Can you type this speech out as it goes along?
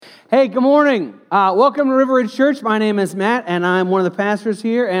Hey, good morning. Welcome to River Ridge Church. My name is Matt, and I'm one of the pastors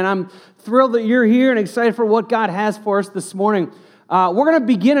here, and I'm thrilled that you're here and excited for what God has for us this morning. We're going to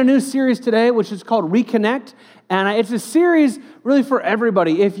begin a new series today, which is called Reconnect, and it's a series really for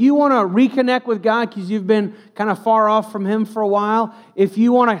everybody. If you want to reconnect with God because you've been kind of far off from Him for a while, if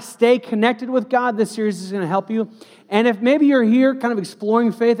you want to stay connected with God, this series is going to help you. And if maybe you're here kind of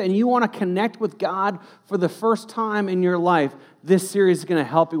exploring faith and you want to connect with God for the first time in your life, this series is going to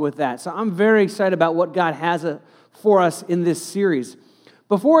help you with that. So I'm very excited about what God has for us in this series.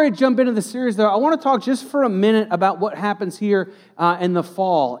 Before I jump into the series, though, I want to talk just for a minute about what happens here in the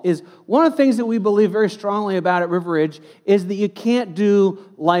fall. Is one of the things that we believe very strongly about at River Ridge is that you can't do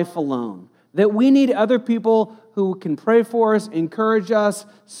life alone. That we need other people who can pray for us, encourage us,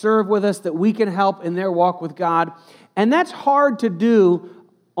 serve with us, that we can help in their walk with God. And that's hard to do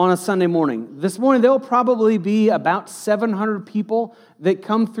on a Sunday morning. This morning, there will probably be about 700 people that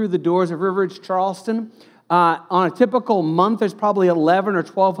come through the doors of River Ridge Charleston. On a typical month, there's probably 11 or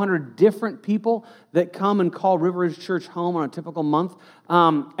 1,200 different people that come and call River Ridge Church home on a typical month.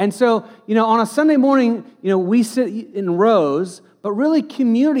 And so, on a Sunday morning, we sit in rows, but really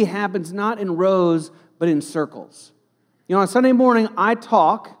community happens not in rows, but in circles. On a Sunday morning, I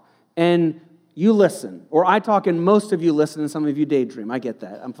talk and you listen, or I talk and most of you listen and some of you daydream. I get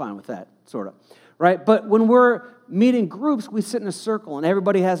that. I'm fine with that, sort of. Right? But when we're meeting groups, we sit in a circle and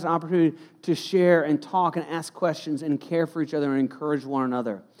everybody has an opportunity to share and talk and ask questions and care for each other and encourage one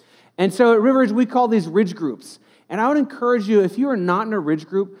another. And so at River Ridge, we call these Ridge groups. And I would encourage you, if you are not in a Ridge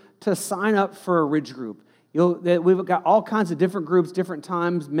group, to sign up for a Ridge group. We've got all kinds of different groups, different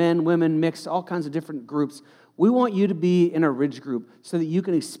times, men, women, mixed, all kinds of different groups. We want you to be in a Ridge group so that you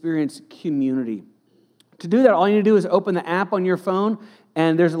can experience community. To do that, all you need to do is open the app on your phone,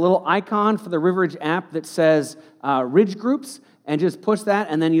 and there's a little icon for the River Ridge app that says Ridge Groups, and just push that,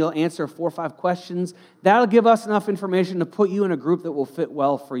 and then you'll answer 4 or 5 questions. That'll give us enough information to put you in a group that will fit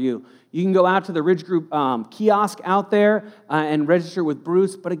well for you. You can go out to the Ridge Group kiosk out there and register with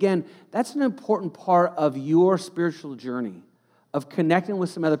Bruce, but again, that's an important part of your spiritual journey, of connecting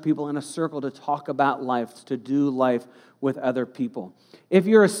with some other people in a circle to talk about life, to do life with other people. If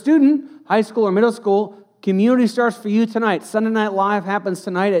you're a student, high school or middle school, community starts for you tonight. Sunday Night Live happens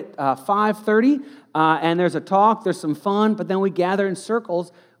tonight at 5:30, and there's a talk, there's some fun, but then we gather in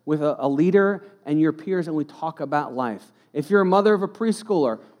circles with a leader and your peers, and we talk about life. If you're a mother of a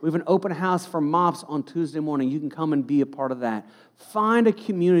preschooler, we have an open house for mops on Tuesday morning. You can come and be a part of that. Find a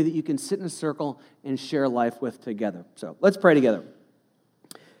community that you can sit in a circle and share life with together. So let's pray together.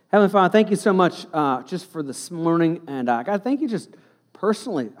 Heavenly Father, thank you so much just for this morning, and God, thank you just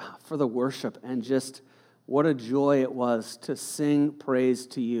personally for the worship and just what a joy it was to sing praise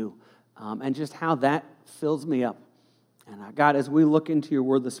to you, and just how that fills me up. And God, as we look into your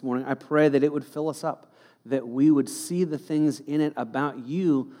word this morning, I pray that it would fill us up, that we would see the things in it about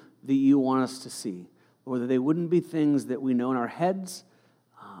you that you want us to see, or that they wouldn't be things that we know in our heads,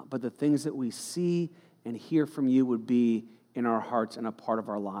 but the things that we see and hear from you would be in our hearts and a part of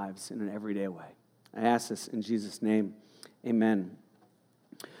our lives in an everyday way. I ask this in Jesus' name, amen.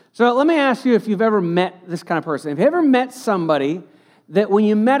 So let me ask you if you've ever met this kind of person. Have you ever met somebody that when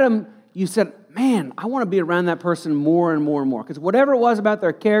you met them, you said, man, I want to be around that person more and more and more? Because whatever it was about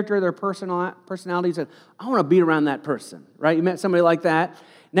their character, their personality, you said, I want to be around that person, right? You met somebody like that.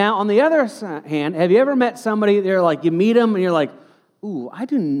 Now, on the other hand, have you ever met somebody, they're like, you meet them and you're like, ooh, I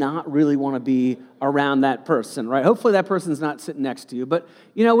do not really want to be around that person, right? Hopefully that person's not sitting next to you. But,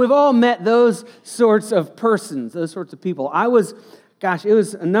 we've all met those sorts of persons, those sorts of people. It was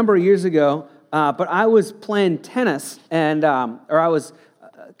a number of years ago, but I was playing tennis, and I was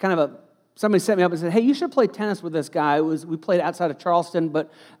somebody set me up and said, hey, you should play tennis with this guy. We played outside of Charleston,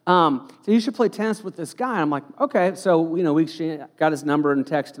 but so you should play tennis with this guy. And I'm like, okay. So, we got his number and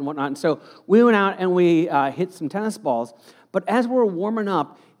text and whatnot. And so we went out and we hit some tennis balls. But as we're warming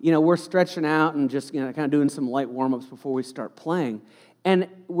up, we're stretching out and just, kind of doing some light warm-ups before we start playing. And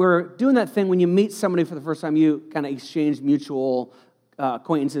we're doing that thing when you meet somebody for the first time, you kind of exchange mutual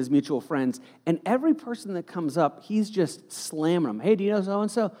acquaintances, mutual friends, and every person that comes up, he's just slamming them. Hey, do you know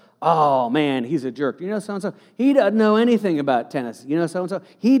so-and-so? Oh, man, he's a jerk. Do you know so-and-so? He doesn't know anything about tennis. You know so-and-so?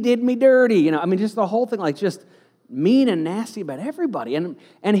 He did me dirty. Just the whole thing, like just mean and nasty about everybody. And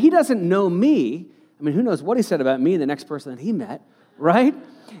he doesn't know me. Who knows what he said about me, the next person that he met, right?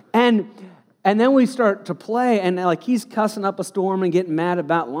 And then we start to play, and he's cussing up a storm and getting mad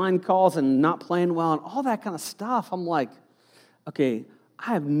about line calls and not playing well and all that kind of stuff. I'm like, okay,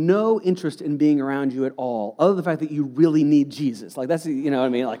 I have no interest in being around you at all, other than the fact that you really need Jesus. That's,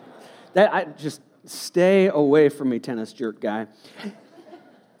 that, I just stay away from me, tennis jerk guy.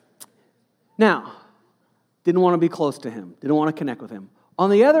 Now, didn't want to be close to him, didn't want to connect with him. On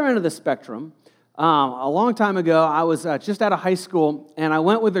the other end of the spectrum, a long time ago, I was just out of high school, and I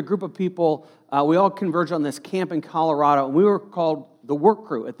went with a group of people. We all converged on this camp in Colorado, and we were called the work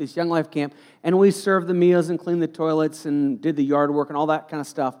crew at this Young Life camp, and we served the meals and cleaned the toilets and did the yard work and all that kind of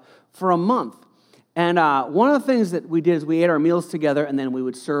stuff for a month. And one of the things that we did is we ate our meals together, and then we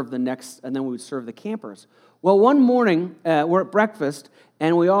would serve the campers. Well, one morning, we're at breakfast,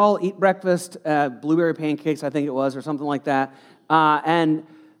 and we all eat breakfast, blueberry pancakes, I think it was, or something like that. And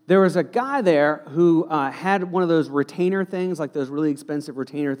there was a guy there who had one of those retainer things, like those really expensive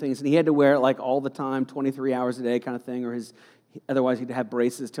retainer things, and he had to wear it like all the time, 23 hours a day kind of thing, or otherwise he'd have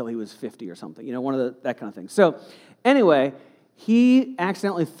braces till he was 50 or something, that kind of thing. So anyway, he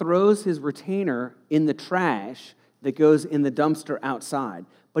accidentally throws his retainer in the trash that goes in the dumpster outside,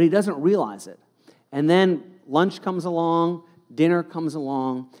 but he doesn't realize it. And then lunch comes along, dinner comes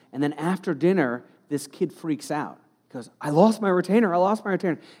along, and then after dinner, this kid freaks out. He goes, I lost my retainer.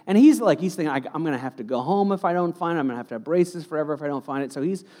 And he's thinking, I'm going to have to go home if I don't find it. I'm going to have braces forever if I don't find it. So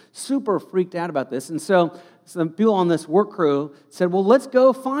he's super freaked out about this. And so some people on this work crew said, well, let's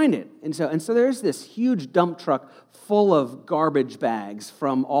go find it. And so there's this huge dump truck full of garbage bags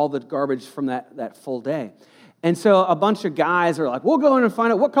from all the garbage from that full day. And so a bunch of guys are like, we'll go in and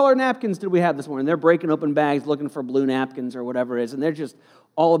find out what color napkins did we have this morning. They're breaking open bags looking for blue napkins or whatever it is, and they're just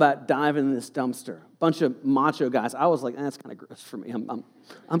all about diving in this dumpster. A bunch of macho guys. I was like, that's kind of gross for me.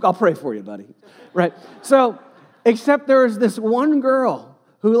 I'll pray for you, buddy. Right? So, except there's this one girl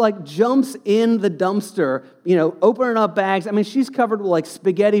who jumps in the dumpster, opening up bags. I mean, she's covered with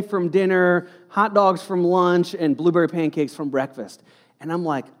spaghetti from dinner, hot dogs from lunch, and blueberry pancakes from breakfast. And I'm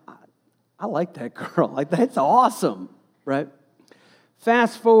like, I like that girl. That's awesome, right?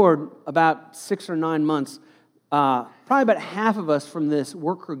 Fast forward about 6 or 9 months, probably about half of us from this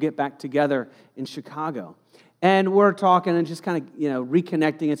work crew get back together in Chicago. And we're talking and just kind of,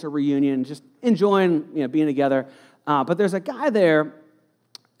 reconnecting. It's a reunion, just enjoying, being together. But there's a guy there,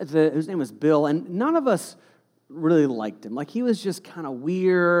 whose name was Bill, and none of us really liked him. He was just kind of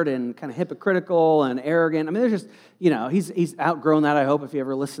weird and kind of hypocritical and arrogant. I mean, there's just, he's outgrown that, I hope, if he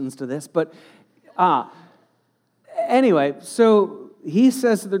ever listens to this. But anyway, so he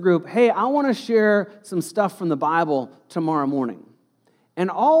says to the group, hey, I want to share some stuff from the Bible tomorrow morning. And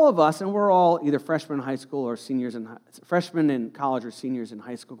all of us, and we're all either freshmen in high school or freshmen in college or seniors in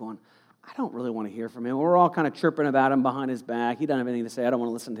high school going, I don't really want to hear from him. We're all kind of chirping about him behind his back. He doesn't have anything to say. I don't want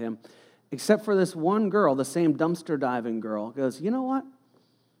to listen to him. Except for this one girl, the same dumpster diving girl, goes, you know what?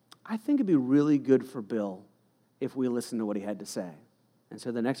 I think it'd be really good for Bill if we listened to what he had to say. And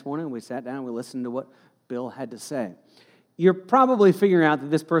so the next morning, we sat down and we listened to what Bill had to say. You're probably figuring out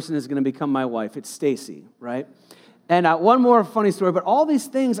that this person is going to become my wife. It's Stacy, right? And one more funny story, but all these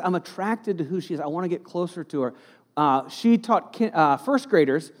things, I'm attracted to who she is. I want to get closer to her. She taught first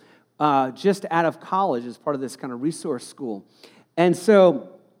graders just out of college as part of this kind of resource school. And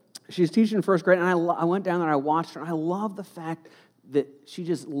so she's teaching first grade, and I went down there and I watched her, and I love the fact that she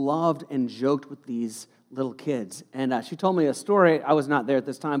just loved and joked with these little kids. And she told me a story. I was not there at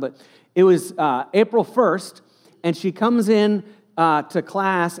this time, but it was April 1st, and she comes in to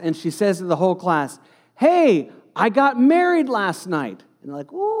class, and she says to the whole class, hey, I got married last night. And they're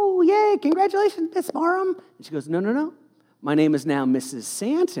like, oh, yay, congratulations, Miss Marham. And she goes, no. My name is now Mrs.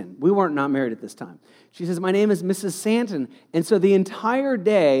 Santon. We weren't not married at this time. She says, my name is Mrs. Santon. And so the entire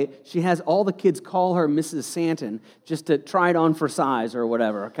day, she has all the kids call her Mrs. Santon just to try it on for size or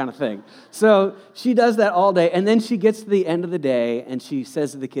whatever kind of thing. So she does that all day. And then she gets to the end of the day, and she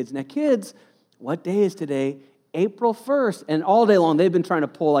says to the kids, now, kids, what day is today? April 1st. And all day long, they've been trying to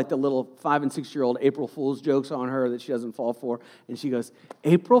pull the little 5- and 6-year-old April Fool's jokes on her that she doesn't fall for. And she goes,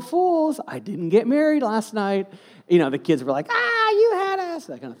 April Fools, I didn't get married last night. The kids were like, you had us,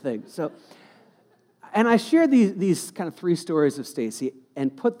 that kind of thing. So, and I share these kind of 3 stories of Stacy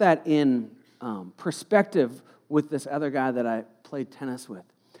and put that in perspective with this other guy that I played tennis with.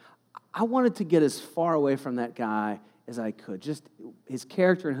 I wanted to get as far away from that guy as I could. Just his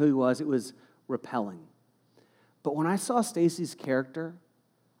character and who he was, it was repelling. But when I saw Stacy's character,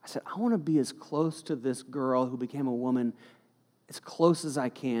 I said, I want to be as close to this girl who became a woman, as close as I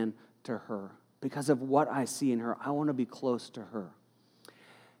can to her. Because of what I see in her, I want to be close to her.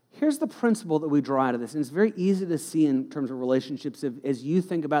 Here's the principle that we draw out of this, and it's very easy to see in terms of relationships as you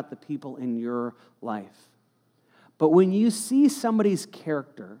think about the people in your life. But when you see somebody's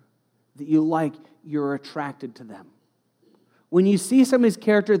character that you like, you're attracted to them. When you see somebody's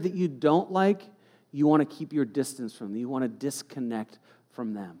character that you don't like, you want to keep your distance from them. You want to disconnect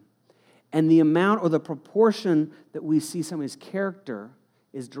from them. And the amount or the proportion that we see somebody's character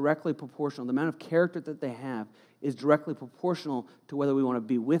is directly proportional. The amount of character that they have is directly proportional to whether we want to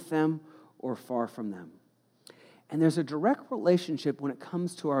be with them or far from them. And there's a direct relationship when it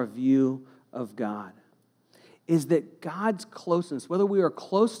comes to our view of God, is that God's closeness, whether we are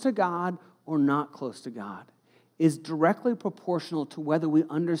close to God or not close to God, is directly proportional to whether we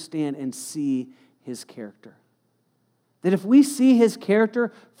understand and see His character. That if we see His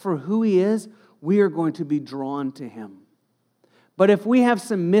character for who He is, we are going to be drawn to Him. But if we have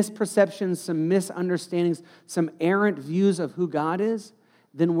some misperceptions, some misunderstandings, some errant views of who God is,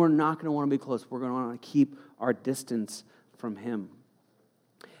 then we're not going to want to be close. We're going to want to keep our distance from Him.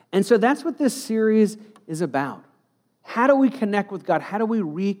 And so that's what this series is about. How do we connect with God? How do we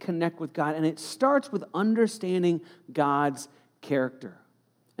reconnect with God? And it starts with understanding God's character.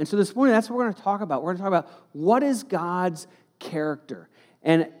 And so this morning, that's what we're going to talk about. We're going to talk about what is God's character.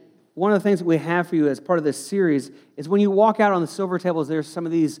 And one of the things that we have for you as part of this series is when you walk out on the silver tables, there's some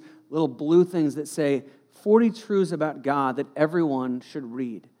of these little blue things that say 40 truths about God that everyone should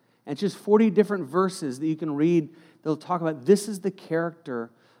read. And it's just 40 different verses that you can read that'll talk about this is the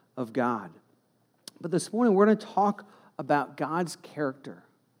character of God. But this morning, we're going to talk about God's character.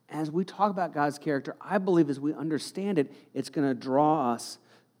 As we talk about God's character, I believe as we understand it, it's going to draw us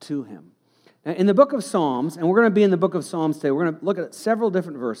to Him. Now, in the book of Psalms, and we're going to be in the book of Psalms today, we're going to look at several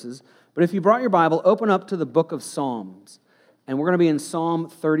different verses, but if you brought your Bible, open up to the book of Psalms, and we're going to be in Psalm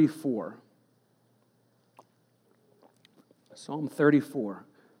 34. Psalm 34.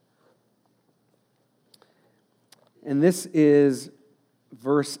 And this is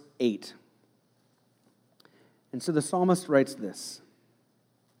verse 8. And so the psalmist writes this: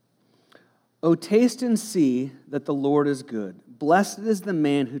 "O taste and see that the Lord is good. Blessed is the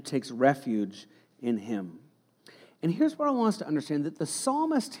man who takes refuge in Him." And here's what I want us to understand, that the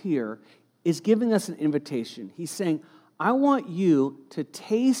psalmist here is giving us an invitation. He's saying, I want you to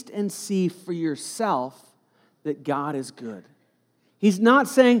taste and see for yourself that God is good. He's not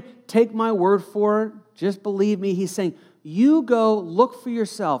saying, take my word for it, just believe me. He's saying, you go look for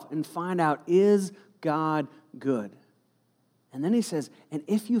yourself and find out, is God good? And then he says, and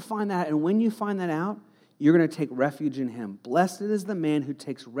if you find that, and when you find that out, you're going to take refuge in Him. Blessed is the man who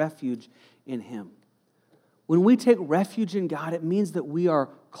takes refuge in Him. When we take refuge in God, it means that we are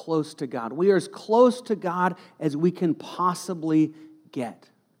close to God. We are as close to God as we can possibly get.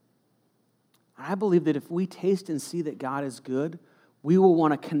 And I believe that if we taste and see that God is good, we will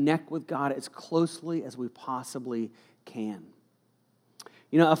want to connect with God as closely as we possibly can.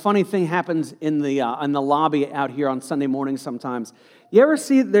 You know, a funny thing happens in the lobby out here on Sunday mornings sometimes. You ever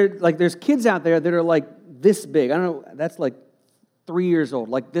see there's kids out there that are like this big? I don't know, that's like 3 years old,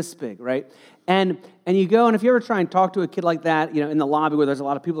 like this big, right? And you go, and if you ever try and talk to a kid like that, you know, in the lobby where there's a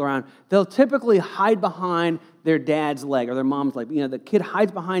lot of people around, they'll typically hide behind their dad's leg or their mom's leg. You know, the kid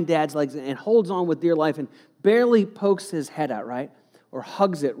hides behind dad's legs and holds on with dear life and barely pokes his head out, right? Or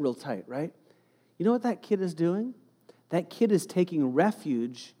hugs it real tight, right? You know what that kid is doing? That kid is taking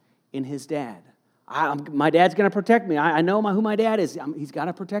refuge in his dad. My dad's going to protect me. I know who my dad is. He's got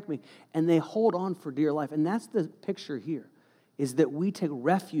to protect me. And they hold on for dear life. And that's the picture here, is that we take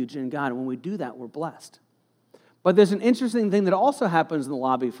refuge in God. And when we do that, we're blessed. But there's an interesting thing that also happens in the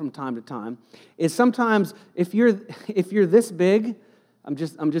lobby from time to time, is sometimes if you're this big, I'm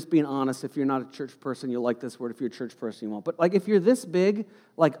just being honest. If you're not a church person, you'll like this word. If you're a church person, you won't. But like if you're this big,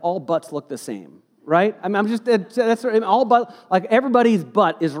 like all butts look the same. Right? I mean, that's all but, like everybody's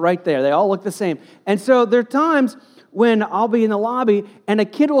butt is right there. They all look the same. And so there are times when I'll be in the lobby and a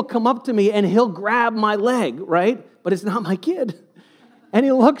kid will come up to me and he'll grab my leg, right? But it's not my kid. And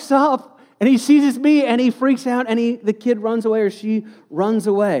he looks up and he sees it's me and he freaks out and the kid runs away or she runs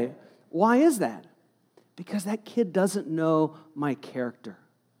away. Why is that? Because that kid doesn't know my character.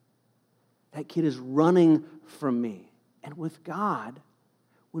 That kid is running from me. And with God,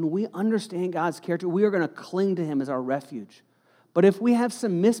 when we understand God's character, we are going to cling to Him as our refuge. But if we have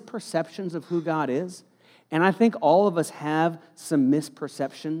some misperceptions of who God is, and I think all of us have some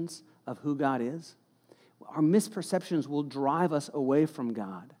misperceptions of who God is, our misperceptions will drive us away from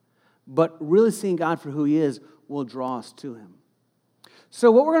God. But really seeing God for who He is will draw us to Him.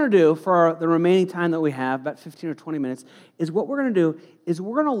 So what we're going to do for the remaining time that we have, about 15 or 20 minutes, is what we're going to do is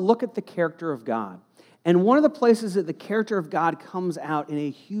we're going to look at the character of God. And one of the places that the character of God comes out in a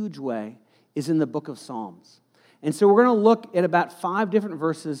huge way is in the book of Psalms. And so we're going to look at about 5 different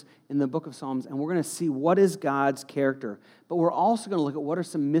verses in the book of Psalms, and we're going to see what is God's character. But we're also going to look at what are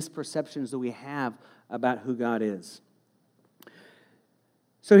some misperceptions that we have about who God is.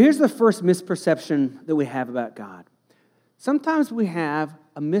 So here's the first misperception that we have about God. Sometimes we have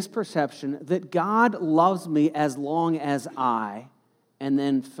a misperception that God loves me as long as I and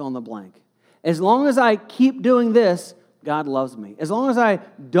then fill in the blank. As long as I keep doing this, God loves me. As long as I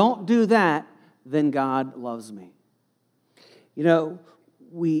don't do that, then God loves me. You know,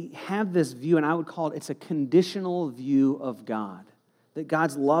 we have this view, and I would call it's a conditional view of God, that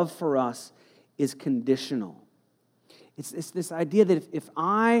God's love for us is conditional. It's this idea that if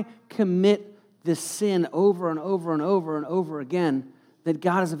I commit this sin over and over and over and over again, that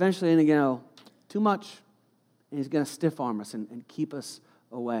God is eventually going to go, too much, and He's going to stiff-arm us and keep us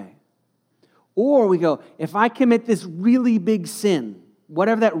away. Or we go, if I commit this really big sin,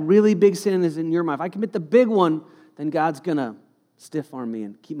 whatever that really big sin is in your mind, if I commit the big one, then God's going to stiff arm me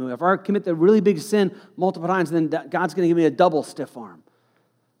and keep me away. If I commit the really big sin multiple times, then God's going to give me a double stiff arm.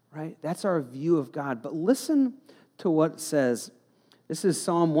 Right? That's our view of God. But listen to what it says. This is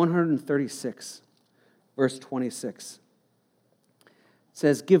Psalm 136, verse 26. It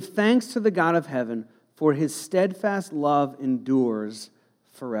says, "Give thanks to the God of heaven, for His steadfast love endures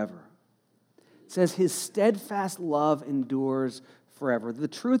forever." It says His steadfast love endures forever. The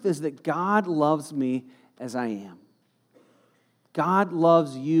truth is that God loves me as I am. God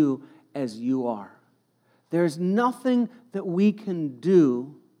loves you as you are. There's nothing that we can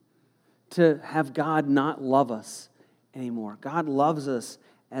do to have God not love us anymore. God loves us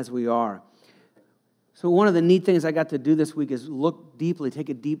as we are. So one of the neat things I got to do this week is look deeply, take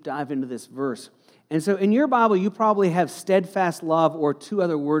a deep dive into this verse. And so in your Bible, you probably have steadfast love or two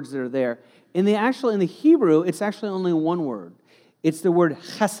other words that are there. In the Hebrew, it's actually only one word. It's the word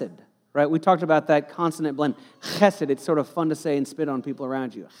chesed, right? We talked about that consonant blend. Chesed, it's sort of fun to say and spit on people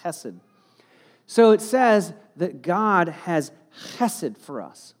around you. Chesed. So it says that God has chesed for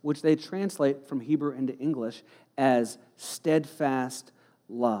us, which they translate from Hebrew into English as steadfast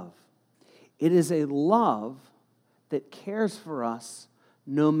love. It is a love that cares for us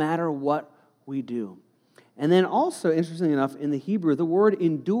no matter what we do. And then also, interestingly enough, in the Hebrew, the word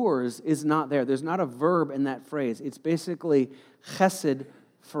endures is not there. There's not a verb in that phrase. It's basically chesed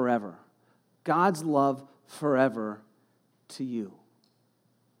forever. God's love forever to you.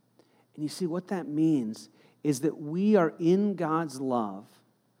 And you see, what that means is that we are in God's love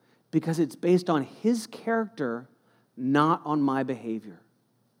because it's based on His character, not on my behavior.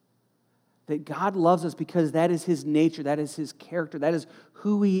 That God loves us because that is His nature, that is His character, that is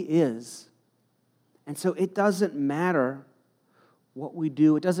who He is. And so it doesn't matter what we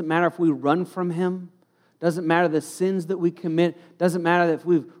do. It doesn't matter if we run from Him. It doesn't matter the sins that we commit. It doesn't matter if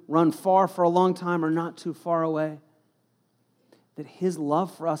we've run far for a long time or not too far away. That His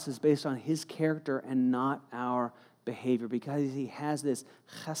love for us is based on His character and not our behavior, because He has this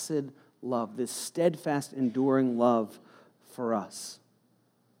chesed love, this steadfast, enduring love for us.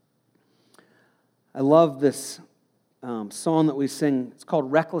 I love this song that we sing. It's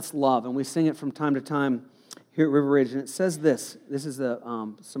called Reckless Love, and we sing it from time to time here at River Ridge, and it says this. This is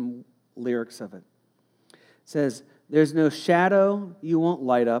some lyrics of it. It says, "There's no shadow you won't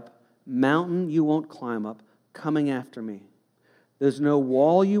light up, mountain you won't climb up, coming after me. There's no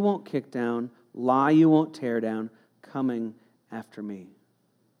wall you won't kick down, lie you won't tear down, coming after me."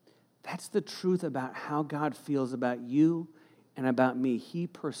 That's the truth about how God feels about you and about me. He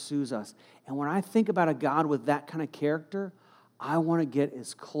pursues us. And when I think about a God with that kind of character, I want to get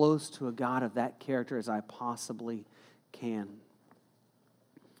as close to a God of that character as I possibly can.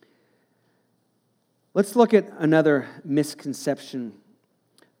 Let's look at another misconception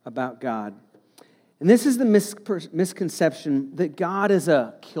about God. And this is the misconception that God is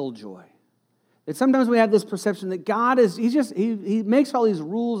a killjoy. That sometimes we have this perception that God is, he makes all these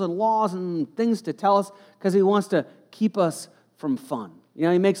rules and laws and things to tell us because He wants to keep us from fun. You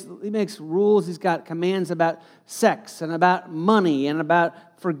know, he makes rules. He's got commands about sex and about money and about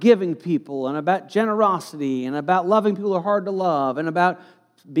forgiving people and about generosity and about loving people who are hard to love and about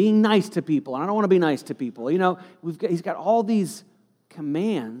being nice to people. And I don't want to be nice to people. You know, he's got all these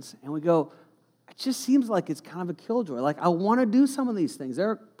commands, and we go, it just seems like it's kind of a killjoy. Like, I want to do some of these things.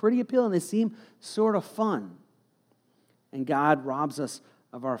 They're pretty appealing. They seem sort of fun. And God robs us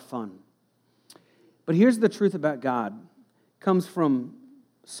of our fun. But here's the truth about God. It comes from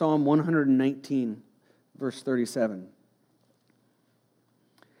Psalm 119, verse 37.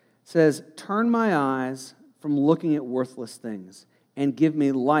 It says, "Turn my eyes from looking at worthless things and give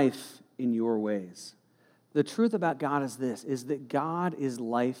me life in your ways." The truth about God is this, is that God is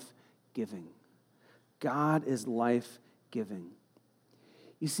life-giving. God is life-giving.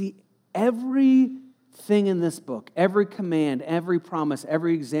 You see, everything in this book, every command, every promise,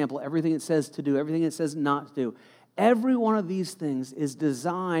 every example, everything it says to do, everything it says not to do, every one of these things is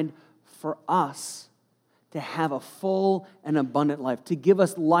designed for us to have a full and abundant life, to give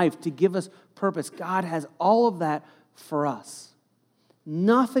us purpose. God has all of that for us.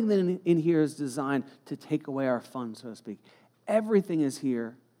 Nothing in here is designed to take away our fun, so to speak. Everything is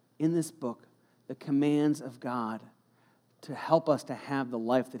here in this book, the commands of God to help us to have the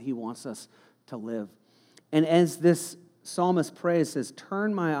life that he wants us to live. And as this psalmist prays, says,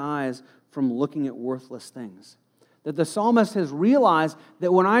 turn my eyes from looking at worthless things. That the psalmist has realized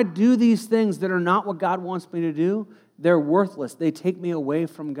that when I do these things that are not what God wants me to do, they're worthless. They take me away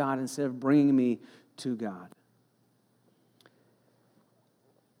from God instead of bringing me to God.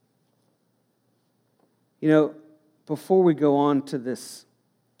 You know, before we go on to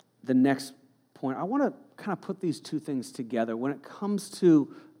the next point, I want to kind of put these two things together. When it comes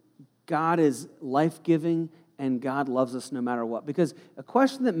to God is life-giving and God loves us no matter what. Because a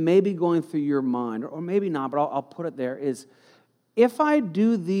question that may be going through your mind, or maybe not, but I'll put it there, is if I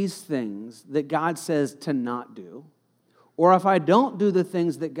do these things that God says to not do, or if I don't do the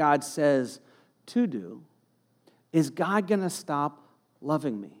things that God says to do, is God going to stop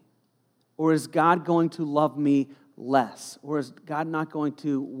loving me? Or is God going to love me less? Or is God not going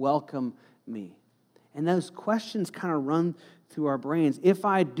to welcome me? And those questions kind of run through our brains. If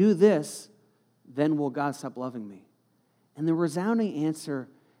I do this, then will God stop loving me? And the resounding answer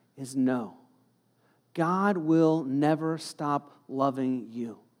is no. God will never stop loving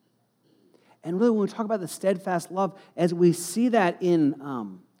you. And really, when we talk about the steadfast love, as we see that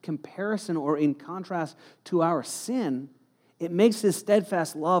in comparison or in contrast to our sin, it makes his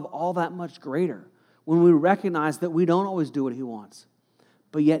steadfast love all that much greater when we recognize that we don't always do what he wants.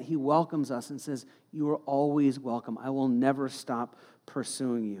 But yet he welcomes us and says, you are always welcome. I will never stop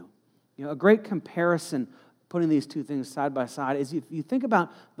pursuing you. You know, a great comparison, putting these two things side by side, is if you think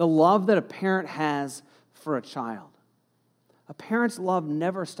about the love that a parent has for a child. A parent's love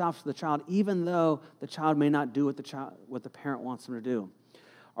never stops for the child, even though the child may not do what the parent wants them to do.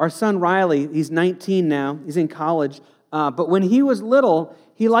 Our son Riley, he's 19 now, he's in college, but when he was little,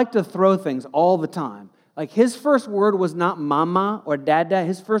 he liked to throw things all the time. Like his first word was not mama or dada,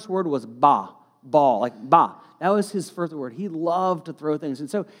 his first word was ba, ball, like ba. That was his first word. He loved to throw things. And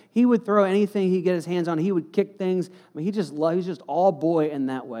so he would throw anything he'd get his hands on. He would kick things. I mean, he was just all boy in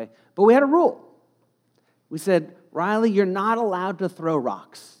that way. But we had a rule. We said, Riley, you're not allowed to throw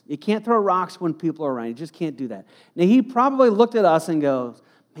rocks. You can't throw rocks when people are around. You just can't do that. Now, he probably looked at us and goes,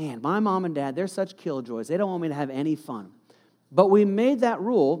 man, my mom and dad, they're such killjoys. They don't want me to have any fun. But we made that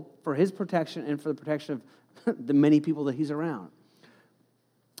rule for his protection and for the protection of the many people that he's around.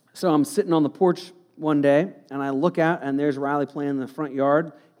 So I'm sitting on the porch one day, and I look out, and there's Riley playing in the front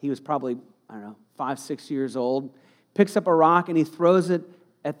yard. He was probably, 5, 6 years old. Picks up a rock, and he throws it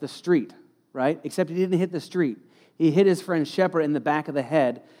at the street, right? Except he didn't hit the street. He hit his friend Shepard in the back of the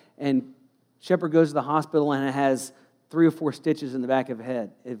head, and Shepard goes to the hospital, and it has 3 or 4 stitches in the back of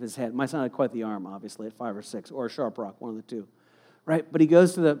his head. My son had quite the arm, obviously, at 5 or 6, or a sharp rock, one of the two, right? But he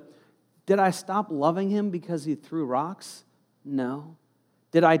goes to did I stop loving him because he threw rocks? No.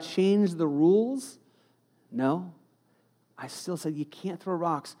 Did I change the rules? No. I still said, you can't throw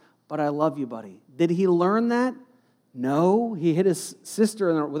rocks, but I love you, buddy. Did he learn that? No. He hit his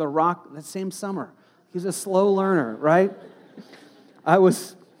sister with a rock that same summer. He's a slow learner, right? I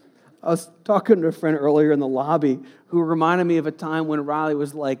was talking to a friend earlier in the lobby who reminded me of a time when Riley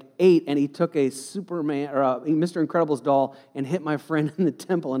was like 8 and he took a Superman or a Mr. Incredible's doll and hit my friend in the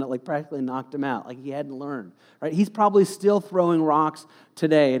temple and it like practically knocked him out. Like he hadn't learned, right? He's probably still throwing rocks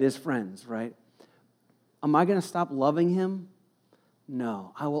today at his friends, right? Am I going to stop loving him?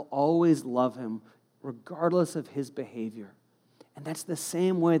 No. I will always love him regardless of his behavior. And that's the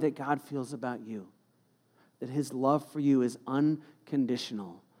same way that God feels about you. That his love for you is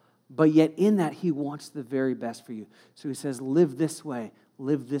unconditional. But yet in that, he wants the very best for you. So he says, live this way,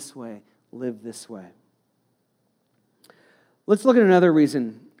 live this way, live this way. Let's look at another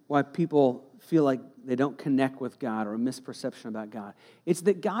reason why people feel like they don't connect with God or a misperception about God. It's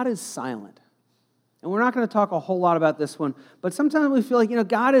that God is silent. And we're not going to talk a whole lot about this one, but sometimes we feel like,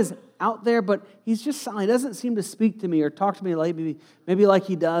 God is out there, but he's just silent. He doesn't seem to speak to me or talk to me maybe like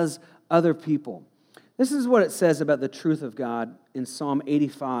he does other people. This is what it says about the truth of God in Psalm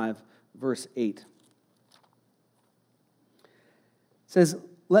 85, verse 8. It says,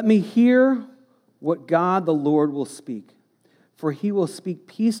 let me hear what God the Lord will speak, for he will speak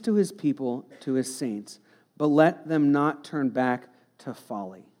peace to his people, to his saints, but let them not turn back to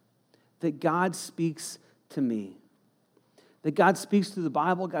folly. That God speaks to me. That God speaks through the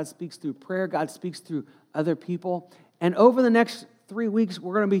Bible, God speaks through prayer, God speaks through other people. And over the next 3 weeks,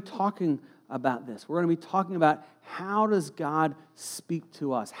 we're going to be talking about this. We're going to be talking about how does God speak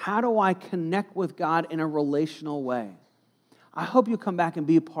to us? How do I connect with God in a relational way? I hope you'll come back and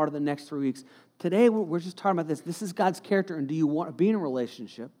be a part of the next 3 weeks today we're just talking about this. This is God's character, and do you want to be in a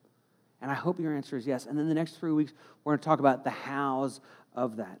relationship? And I hope your answer is yes. And then the next 3 weeks, we're going to talk about the hows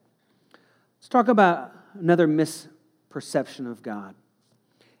of that. Let's talk about another misperception of God.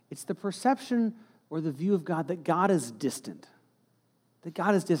 It's the perception or the view of God that God is distant. That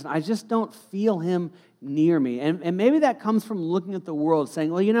God is distant. I just don't feel him near me. And maybe that comes from looking at the world,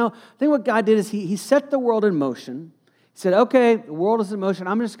 saying, well, I think what God did is he set the world in motion. He said, okay, the world is in motion.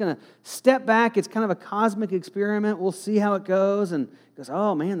 I'm just going to step back. It's kind of a cosmic experiment. We'll see how it goes. And he goes,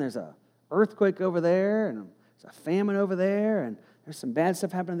 oh, man, there's an earthquake over there, and there's a famine over there, and there's some bad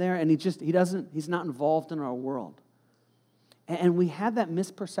stuff happening there. And he's not involved in our world. And we have that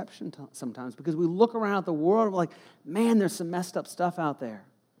misperception sometimes because we look around at the world and we're like, man, there's some messed up stuff out there.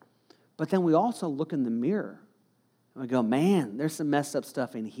 But then we also look in the mirror and we go, man, there's some messed up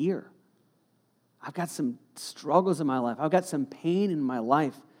stuff in here. I've got some struggles in my life. I've got some pain in my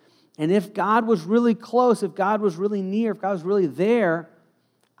life. And if God was really close, if God was really near, if God was really there,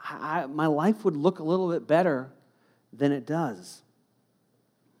 my life would look a little bit better than it does.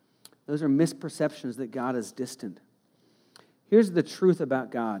 Those are misperceptions that God is distant. Here's the truth about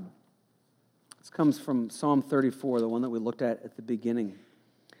God. This comes from Psalm 34, the one that we looked at the beginning.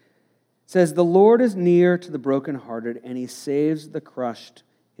 It says, the Lord is near to the brokenhearted, and he saves the crushed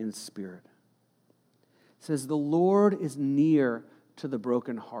in spirit. It says, the Lord is near to the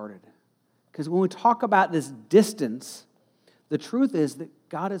brokenhearted. Because when we talk about this distance, the truth is that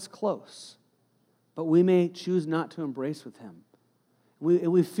God is close, but we may choose not to embrace with him.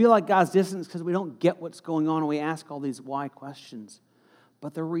 We feel like God's distant because we don't get what's going on, and we ask all these why questions.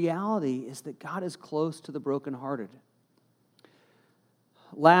 But the reality is that God is close to the brokenhearted.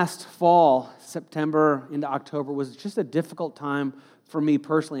 Last fall, September into October, was just a difficult time for me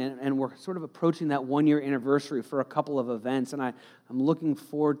personally, and we're sort of approaching that one-year anniversary for a couple of events, and I'm looking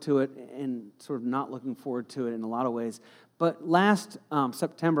forward to it and sort of not looking forward to it in a lot of ways. But last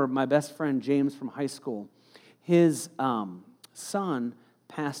September, my best friend James from high school, his son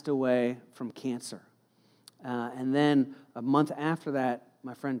passed away from cancer. And then a month after that,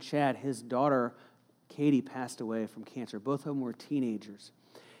 my friend Chad, his daughter Katie, passed away from cancer. Both of them were teenagers.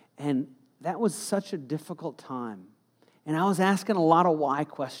 And that was such a difficult time. And I was asking a lot of why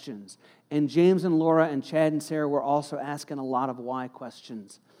questions. And James and Laura and Chad and Sarah were also asking a lot of why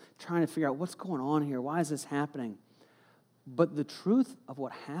questions, trying to figure out what's going on here. Why is this happening? But the truth of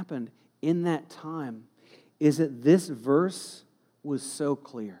what happened in that time is that this verse was so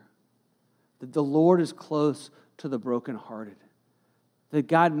clear. That the Lord is close to the brokenhearted. That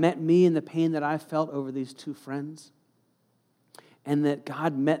God met me in the pain that I felt over these two friends. And that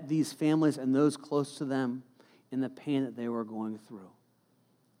God met these families and those close to them in the pain that they were going through.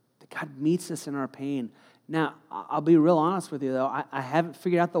 That God meets us in our pain. Now, I'll be real honest with you, though. I haven't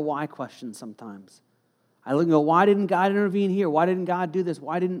figured out the why question sometimes. I look and go, why didn't God intervene here? Why didn't God do this?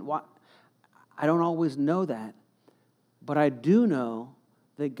 Why? I don't always know that. But I do know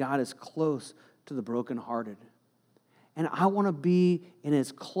that God is close to the brokenhearted. And I want to be in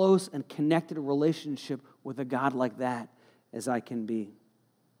as close and connected a relationship with a God like that as I can be.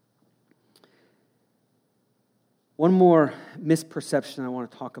 One more misperception I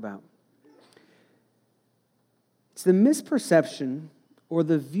want to talk about. It's the misperception or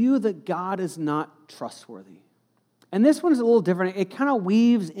the view that God is not trustworthy. And this one is a little different. It kind of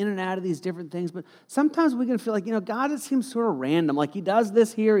weaves in and out of these different things, but sometimes we can feel like, God, it seems sort of random. Like he does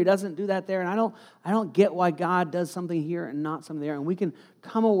this here, he doesn't do that there, and I don't get why God does something here and not something there. And we can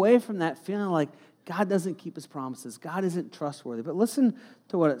come away from that feeling like God doesn't keep his promises. God isn't trustworthy. But listen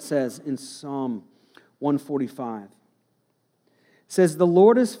to what it says in Psalm 145. It says, the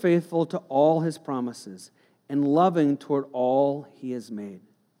Lord is faithful to all his promises and loving toward all he has made.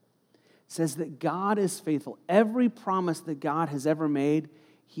 It says that God is faithful. Every promise that God has ever made,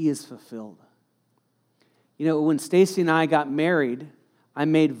 he has fulfilled. When Stacy and I got married, I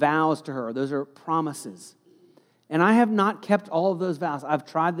made vows to her. Those are promises. And I have not kept all of those vows. I've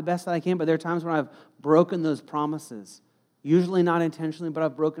tried the best that I can, but there are times when I've broken those promises. Usually not intentionally, but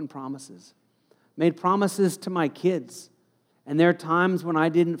I've broken promises. Made promises to my kids. And there are times when I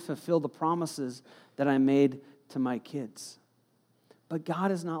didn't fulfill the promises that I made to my kids. But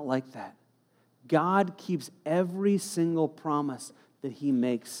God is not like that. God keeps every single promise that he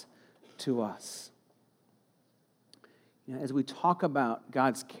makes to us. As we talk about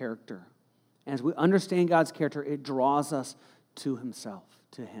God's character, as we understand God's character, it draws us to himself,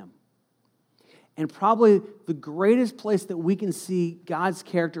 to him. And probably the greatest place that we can see God's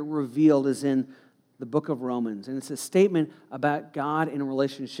character revealed is in the book of Romans. And it's a statement about God in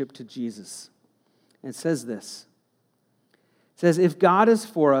relationship to Jesus. And it says this. It says, if God is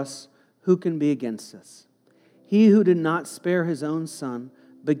for us, who can be against us? He who did not spare his own son,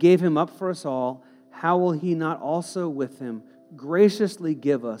 but gave him up for us all, how will he not also with him graciously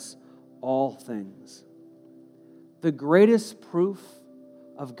give us all things? The greatest proof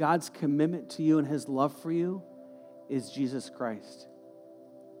of God's commitment to you and his love for you is Jesus Christ.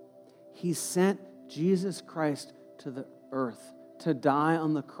 He sent Jesus Christ to the earth to die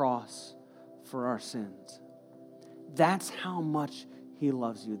on the cross for our sins. That's how much he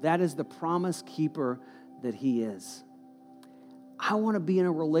loves you. That is the promise keeper that he is. I want to be in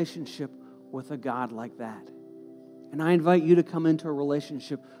a relationship with a God like that. And I invite you to come into a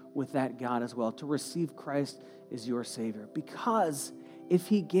relationship with that God as well, to receive Christ as your Savior. Because if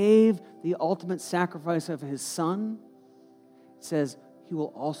he gave the ultimate sacrifice of his son, it says he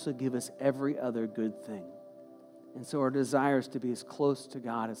will also give us every other good thing. And so our desire is to be as close to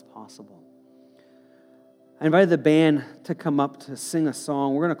God as possible. I invited the band to come up to sing a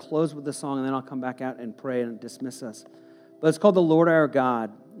song. We're going to close with the song, and then I'll come back out and pray and dismiss us. But it's called The Lord Our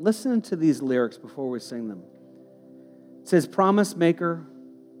God. Listen to these lyrics before we sing them. It says, Promise Maker,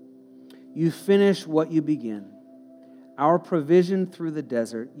 you finish what you begin. Our provision through the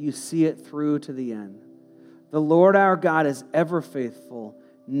desert, you see it through to the end. The Lord our God is ever faithful,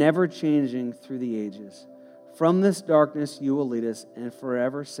 never changing through the ages. From this darkness you will lead us, and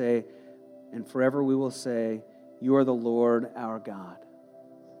forever we will say, you are the Lord our God.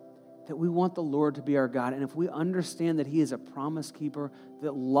 That we want the Lord to be our God. And if we understand that he is a promise keeper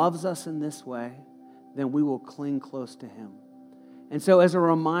that loves us in this way, then we will cling close to him. And so as a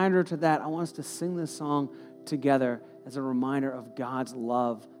reminder to that, I want us to sing this song together as a reminder of God's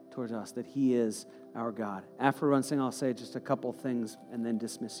love towards us, that he is our God. After everyone sing, I'll say just a couple things and then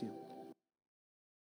dismiss you.